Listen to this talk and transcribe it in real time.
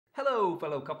Hello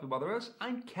fellow coffee botherers,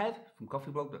 I'm Kev from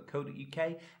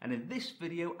coffeeblog.co.uk, and in this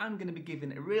video I'm going to be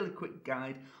giving a really quick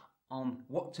guide on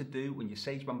what to do when your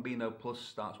Sage Bambino Plus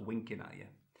starts winking at you.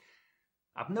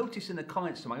 I've noticed in the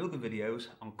comments to my other videos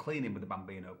on cleaning with the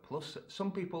Bambino Plus that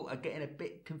some people are getting a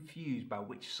bit confused by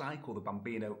which cycle the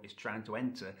Bambino is trying to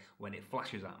enter when it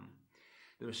flashes at them.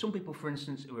 There are some people, for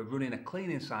instance, who are running a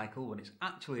cleaning cycle when it's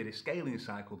actually a descaling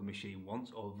cycle the machine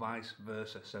wants, or vice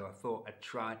versa, so I thought I'd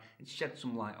try and shed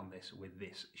some light on this with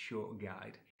this short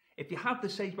guide. If you have the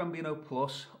Sage Bambino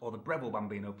Plus or the Breville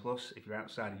Bambino Plus, if you're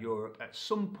outside of Europe, at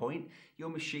some point your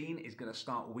machine is going to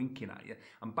start winking at you,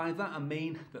 and by that I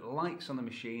mean that the lights on the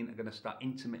machine are going to start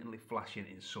intermittently flashing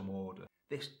in some order.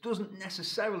 This doesn't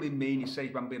necessarily mean your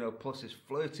Sage Bambino Plus is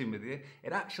flirting with you,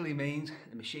 it actually means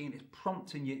the machine is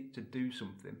prompting you to do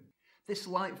something. This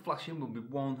light flashing will be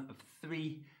one of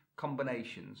three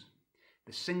combinations: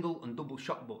 the single and double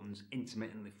shot buttons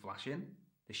intermittently flashing,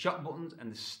 the shot buttons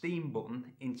and the steam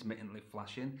button intermittently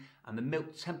flashing, and the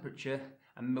milk temperature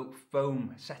and milk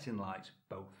foam setting lights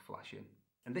both flashing.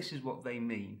 And this is what they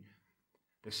mean.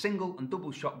 The single and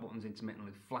double shot buttons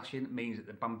intermittently flashing means that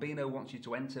the Bambino wants you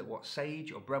to enter what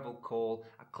Sage or Breville call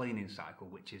a cleaning cycle,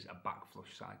 which is a back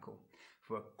flush cycle.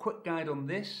 For a quick guide on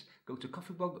this, go to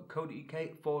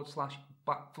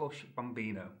coffeeblog.co.uk/backflush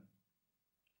Bambino.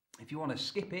 If you want to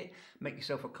skip it, make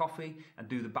yourself a coffee and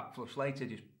do the back flush later,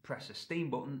 just press the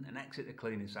steam button and exit the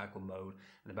cleaning cycle mode,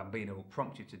 and the Bambino will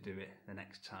prompt you to do it the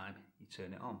next time you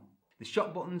turn it on. The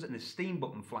shot buttons and the steam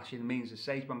button flashing means the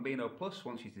Sage Bambino Plus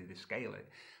wants you to descale it.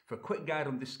 For a quick guide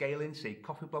on descaling, see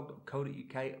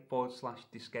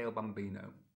coffeeblog.co.uk/descale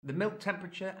Bambino. The milk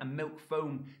temperature and milk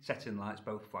foam setting lights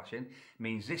both flashing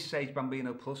means this Sage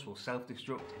Bambino Plus will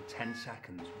self-destruct in 10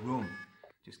 seconds. Run.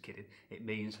 Just kidding, it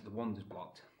means the wand is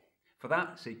blocked. For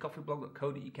that, see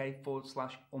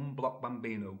coffeeblog.co.uk/unblock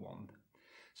Bambino wand.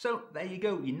 So there you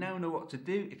go, you now know what to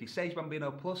do if your Sage Bambino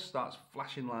Plus starts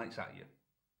flashing lights at you.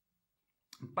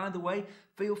 By the way,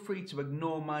 feel free to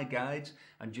ignore my guides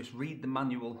and just read the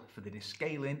manual for the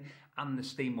descaling and the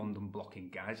steam wand unblocking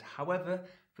guides. However,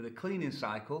 for the cleaning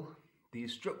cycle, the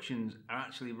instructions are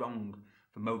actually wrong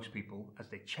for most people, as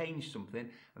they changed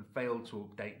something and failed to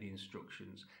update the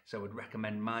instructions. So I would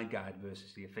recommend my guide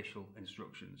versus the official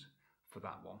instructions for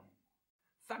that one.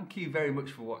 Thank you very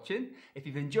much for watching. If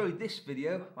you've enjoyed this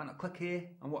video, why not click here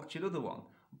and watch another one?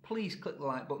 Please click the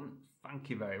like button.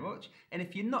 Thank you very much. And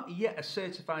if you're not yet a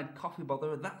certified coffee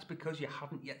botherer, that's because you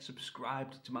haven't yet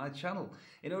subscribed to my channel.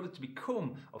 In order to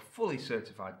become a fully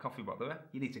certified coffee botherer,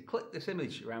 you need to click this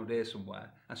image around here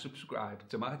somewhere and subscribe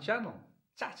to my channel.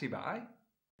 Tatty bye.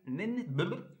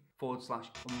 /unblock Bambino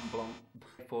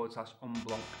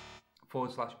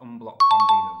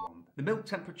wand. The milk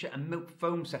temperature and milk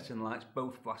foam setting lights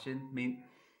both flashing mean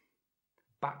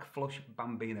back flush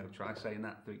Bambino. Try saying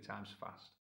that 3 times fast.